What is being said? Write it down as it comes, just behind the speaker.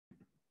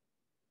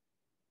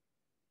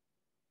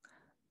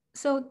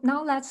So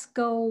now let's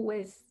go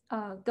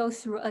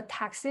through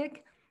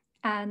ATAC-seq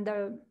and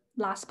the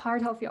last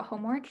part of your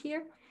homework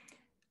here.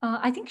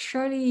 I think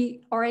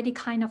Shirley already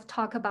kind of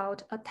talked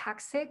about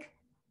ATAC-seq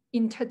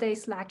in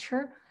today's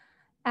lecture.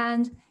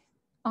 And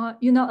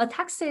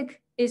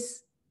ATAC-seq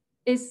is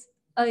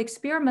an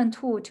experiment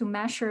tool to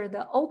measure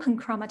the open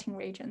chromatin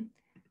region,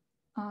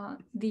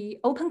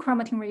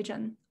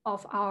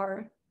 of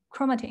our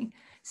chromatin.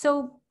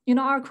 So,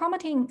 our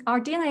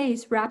DNA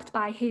is wrapped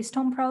by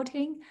histone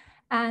protein,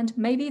 and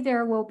maybe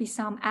there will be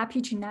some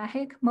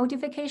epigenetic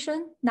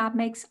modification that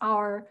makes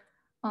our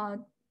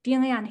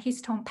DNA and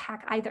histone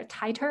pack either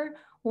tighter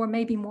or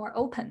maybe more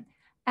open.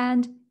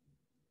 And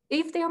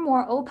if they're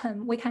more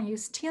open, we can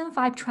use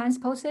TN5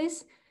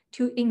 transposes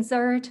to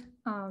insert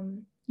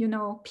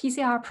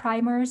PCR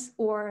primers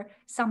or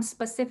some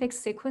specific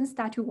sequence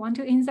that you want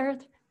to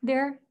insert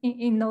there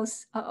in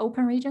those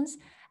open regions.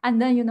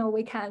 And then,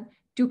 we can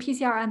do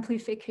PCR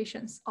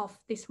amplifications of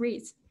these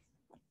reads.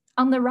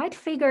 On the right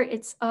figure,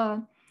 it's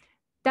a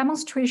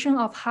demonstration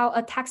of how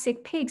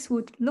ATAC-seq peaks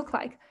would look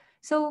like.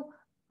 So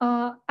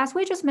as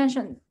we just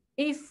mentioned,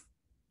 if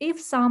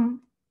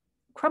some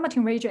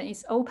chromatin region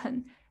is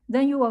open,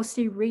 then you will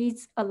see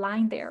reads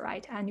aligned there,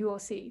 right? And you will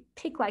see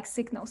peak-like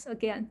signals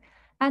again.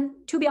 And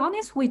to be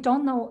honest, we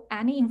don't know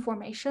any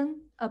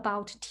information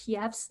about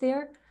TFs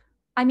there.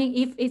 I mean,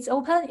 if it's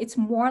open, it's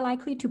more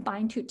likely to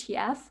bind to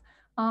TF,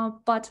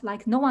 but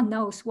like no one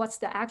knows what's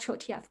the actual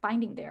TF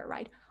binding there,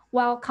 right?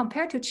 While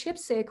compared to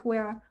ChIP-seq,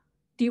 we're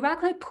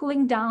directly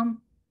pulling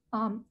down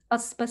a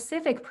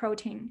specific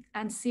protein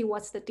and see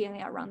what's the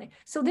DNA around it.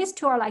 So these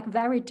two are like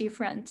very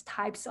different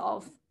types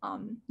of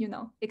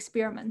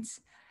experiments.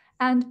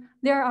 And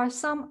there are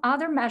some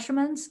other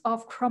measurements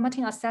of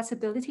chromatin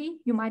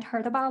accessibility you might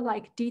heard about,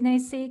 like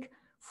DNA-seq,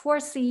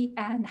 4C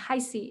and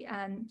high-C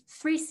and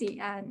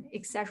 3C and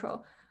etc.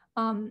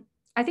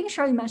 I think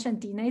Shirley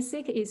mentioned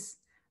DNA-seq is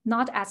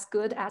not as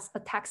good as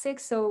ATAC-seq,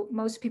 so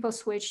most people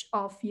switch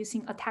off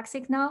using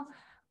ATAC-seq now.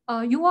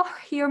 You will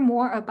hear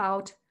more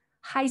about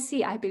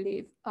high-C, I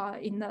believe,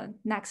 in the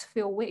next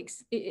few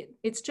weeks.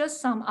 It's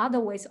just some other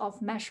ways of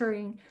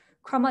measuring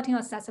chromatin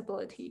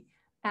accessibility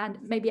and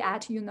maybe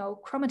at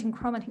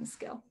chromatin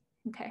scale.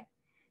 Okay.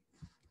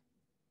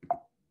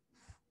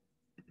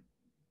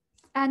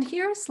 And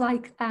here's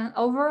like an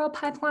overall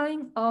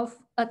pipeline of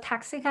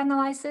ATAC-seq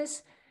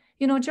analysis.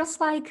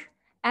 Just like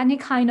any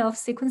kind of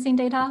sequencing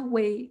data,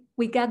 we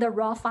get the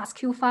raw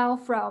FASTQ file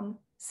from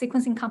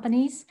sequencing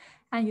companies,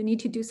 and you need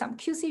to do some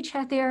QC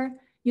check there.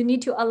 You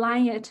need to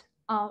align it.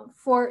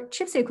 For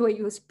ChIP-seq, we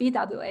use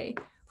BWA.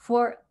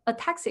 For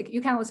ATAC-seq, you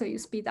can also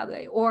use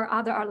BWA or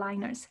other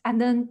aligners, and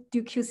then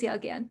do QC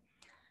again.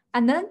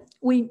 And then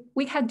we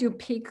can do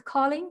peak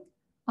calling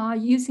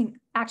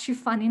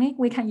funnily,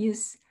 we can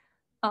use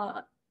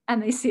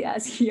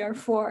MACS here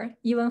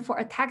even for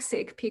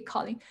ATAC-seq peak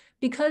calling,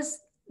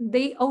 because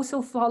they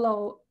also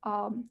follow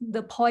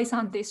the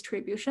Poisson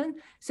distribution.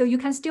 So you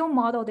can still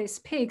model these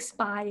peaks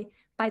by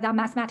that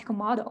mathematical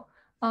model.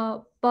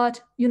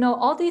 But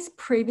all these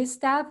previous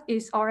steps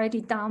is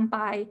already done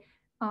by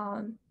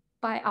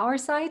our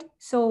side.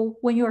 So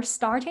when you're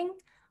starting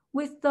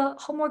with the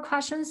homework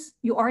questions,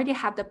 you already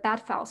have the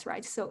bed files,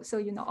 right? So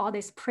all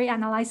this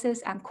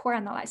pre-analysis and core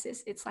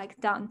analysis, it's like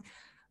done.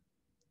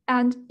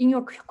 And in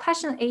your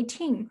question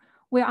 18,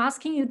 we're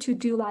asking you to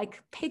do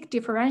like peak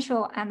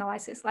differential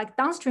analysis, like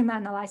downstream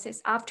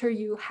analysis after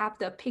you have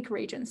the peak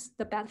regions,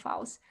 the bed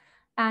files.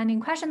 And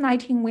in question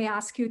 19, we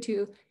ask you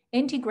to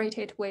integrate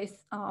it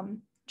with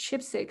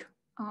ChIP-seq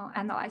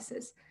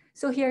analysis.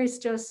 So here is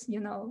just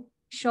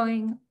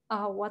showing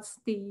what's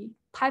the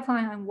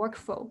pipeline and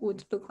workflow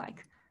would look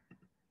like.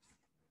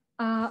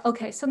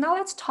 Okay, so now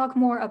let's talk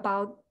more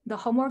about the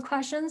homework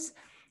questions.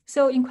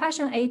 So in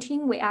question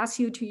 18, we ask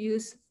you to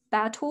use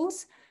bed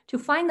tools to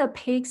find the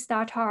peaks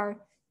that are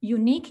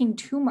unique in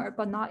tumor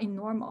but not in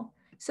normal.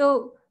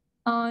 So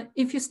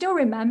if you still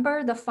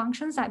remember the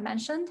functions I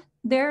mentioned,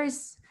 there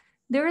is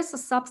a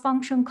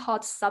subfunction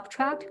called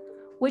subtract,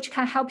 which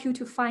can help you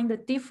to find the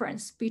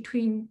difference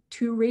between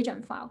two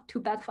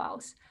bed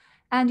files.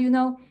 And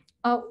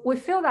we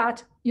feel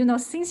that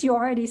since you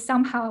already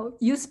somehow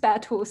use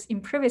bed tools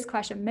in previous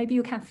question, maybe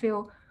you can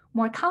feel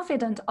more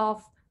confident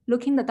of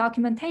looking the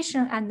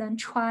documentation and then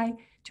try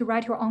to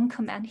write your own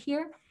command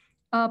here.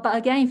 But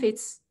again,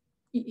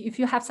 if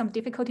you have some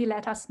difficulty,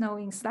 let us know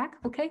in Slack,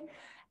 okay?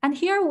 And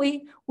here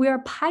we are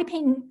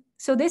piping.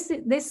 So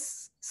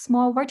this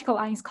small vertical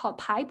line is called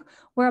pipe.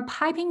 We're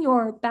piping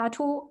your bed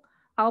tool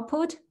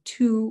output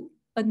to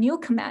a new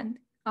command.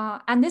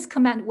 And this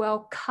command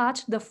will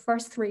cut the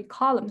first 3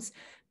 columns.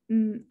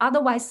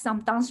 Otherwise,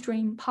 some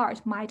downstream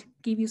part might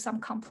give you some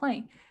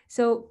complaint.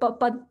 So,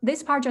 but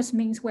this part just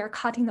means we're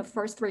cutting the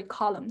first 3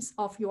 columns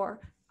of your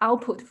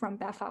output from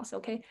bed files,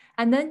 okay?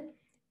 And then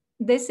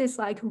this is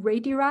like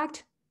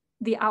redirect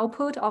the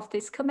output of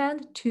this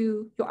command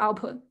to your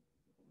output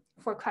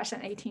for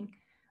question 18,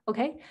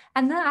 okay?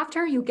 And then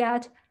after you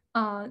get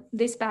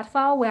this bed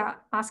file, we're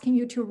asking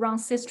you to run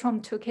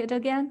system toolkit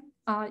again.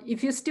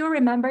 If you still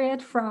remember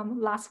it from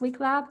last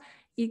week lab,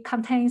 it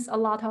contains a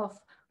lot of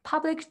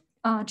public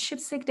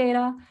ChIP-seq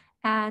data,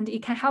 and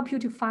it can help you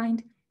to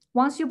find,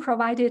 once you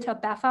provide it a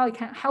bat file, it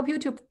can help you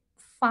to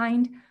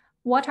find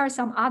what are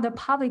some other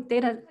public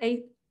data,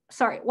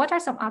 what are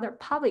some other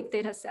public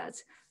data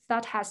sets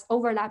that has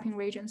overlapping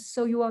regions.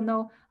 So you will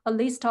know a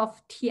list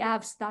of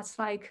TFs that's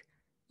like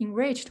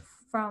enriched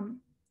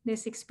from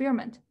this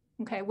experiment,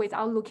 okay,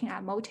 without looking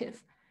at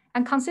motif.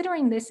 And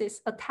considering this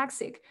is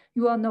ATAC-seq,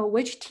 you will know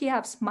which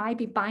TFs might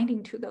be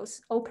binding to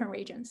those open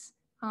regions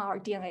or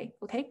DNA,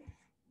 okay?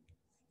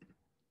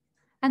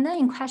 And then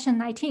in question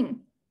 19,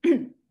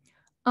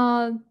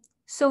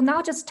 so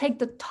now just take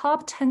the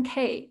top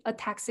 10K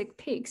ATAC-seq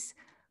peaks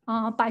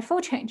by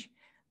fold change.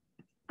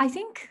 I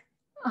think,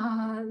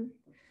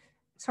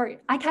 sorry,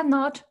 I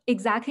cannot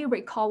exactly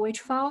recall which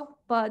file,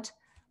 but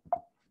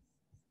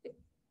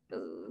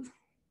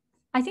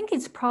I think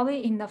it's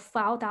probably in the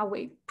file that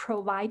we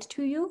provide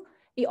to you.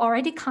 It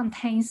already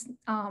contains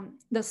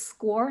the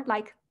score,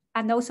 like,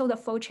 and also the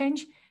fold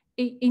change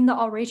in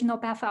the original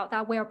bat file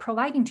that we are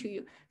providing to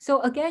you.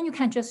 So again, you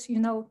can just,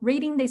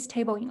 reading this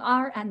table in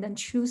R and then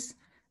choose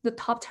the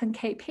top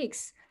 10K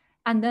picks,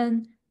 and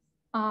then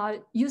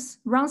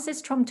run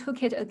Systrom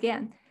Toolkit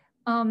again.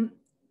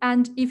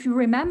 And if you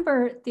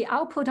remember, the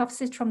output of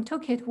Systrom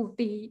Toolkit would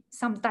be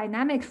some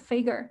dynamic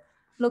figure,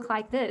 look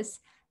like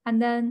this,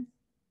 and then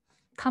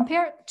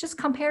just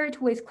compare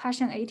it with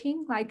question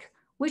 18, like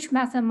which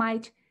method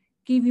might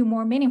give you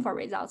more meaningful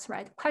results,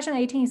 right? Question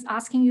 18 is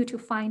asking you to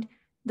find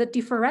the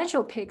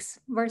differential peaks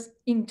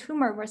in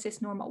tumor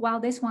versus normal, while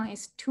this one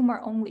is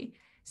tumor only.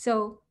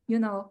 So,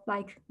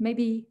 like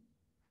maybe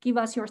give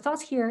us your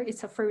thoughts here.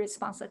 It's a free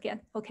response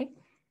again, okay?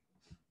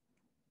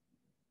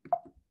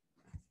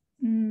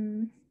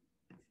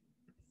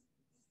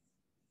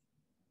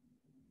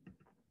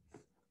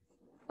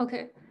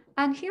 Okay,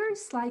 and here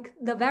is like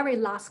the very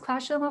last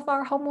question of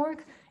our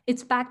homework.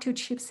 It's back to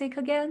ChIP-seq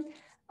again,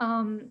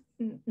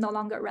 no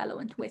longer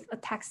relevant with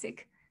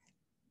ATAC-seq.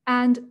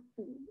 And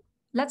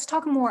let's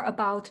talk more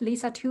about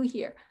LISA2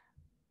 here.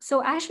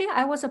 So actually,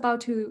 I was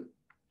about to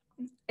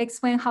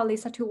explain how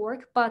LISA2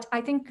 works, but I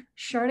think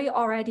Shirley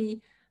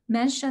already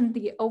mentioned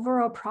the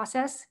overall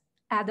process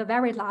at the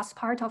very last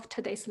part of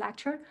today's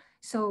lecture.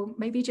 So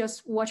maybe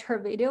just watch her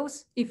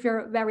videos if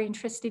you're very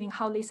interested in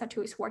how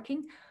LISA2 is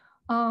working.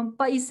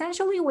 But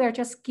essentially, we're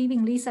just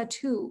giving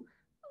LISA2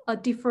 a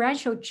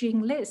differential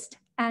gene list.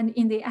 And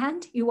in the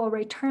end, it will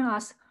return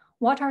us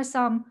what are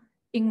some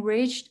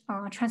enriched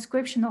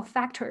transcriptional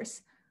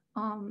factors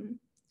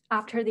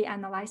after the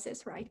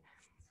analysis, right?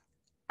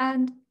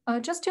 And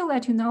just to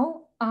let you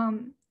know,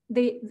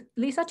 the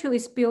LISA2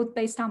 is built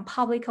based on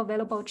public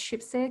available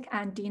ChIP-seq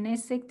and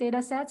DNA-seq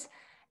data sets.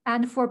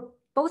 And for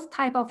both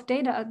type of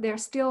data, they're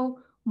still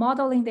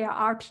modeling their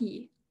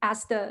RP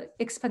as the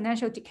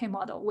exponential decay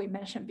model we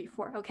mentioned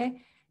before,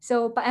 okay?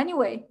 So, but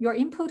anyway, your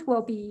input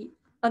will be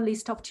a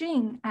list of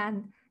genes,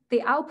 and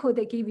the output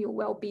they give you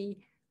will be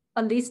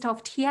a list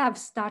of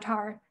TFs that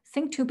are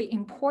think to be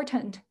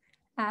important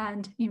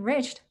and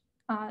enriched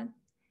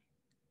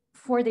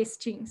for these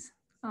genes,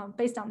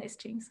 based on these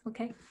genes,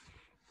 okay?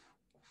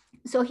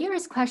 So here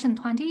is question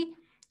 20,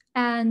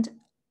 and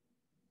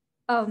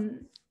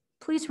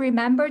please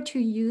remember to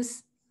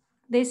use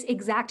this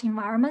exact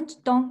environment.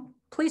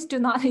 Please do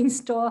not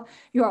install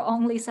your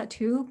own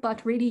LISA2,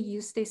 but really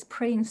use this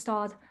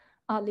pre-installed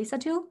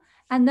LISA2.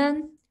 And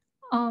then,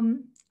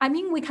 I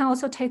mean, we can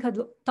also take a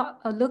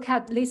look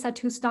at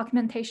LISA2's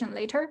documentation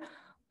later,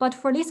 but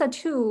for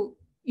LISA2,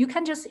 you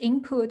can just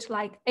input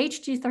like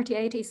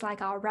HG38 is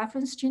like our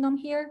reference genome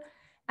here,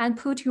 and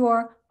put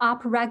your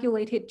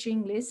upregulated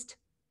gene list.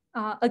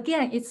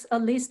 Again, it's a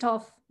list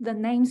of the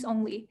names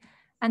only.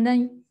 And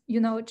then,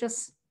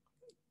 just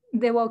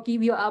they will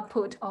give you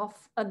output of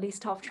a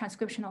list of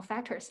transcriptional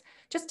factors.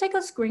 Just take a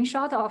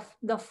screenshot of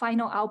the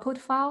final output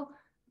file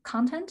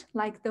content,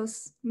 like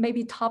those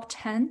maybe top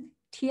 10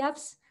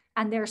 TFs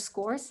and their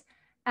scores.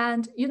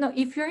 And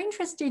if you're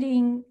interested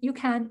in, you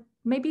can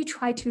maybe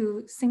try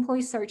to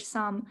simply search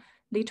some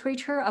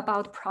literature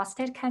about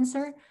prostate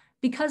cancer,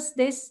 because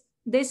this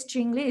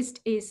gene list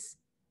is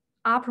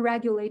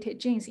upregulated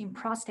genes in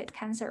prostate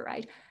cancer,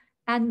 right?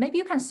 And maybe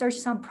you can search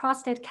some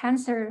prostate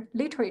cancer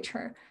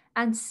literature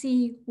and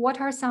see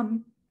what are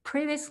some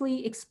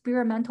previously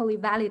experimentally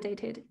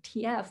validated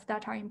TF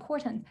that are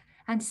important,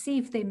 and see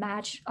if they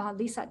match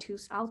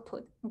LISA2's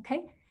output,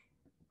 okay?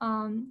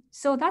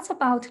 So that's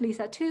about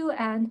LISA2,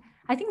 and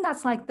I think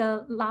that's like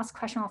the last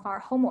question of our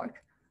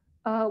homework.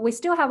 We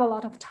still have a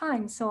lot of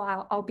time, so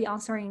I'll be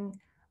answering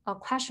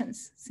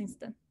questions since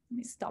then. Let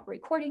me stop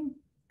recording.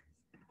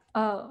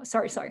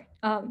 Sorry.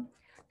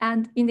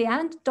 And in the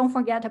end, don't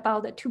forget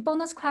about the 2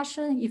 bonus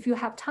questions. If you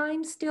have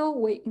time still,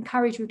 we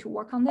encourage you to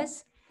work on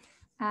this.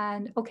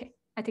 And okay,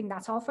 I think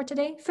that's all for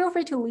today. Feel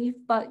free to leave,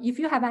 but if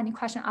you have any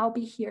question, I'll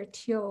be here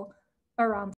till around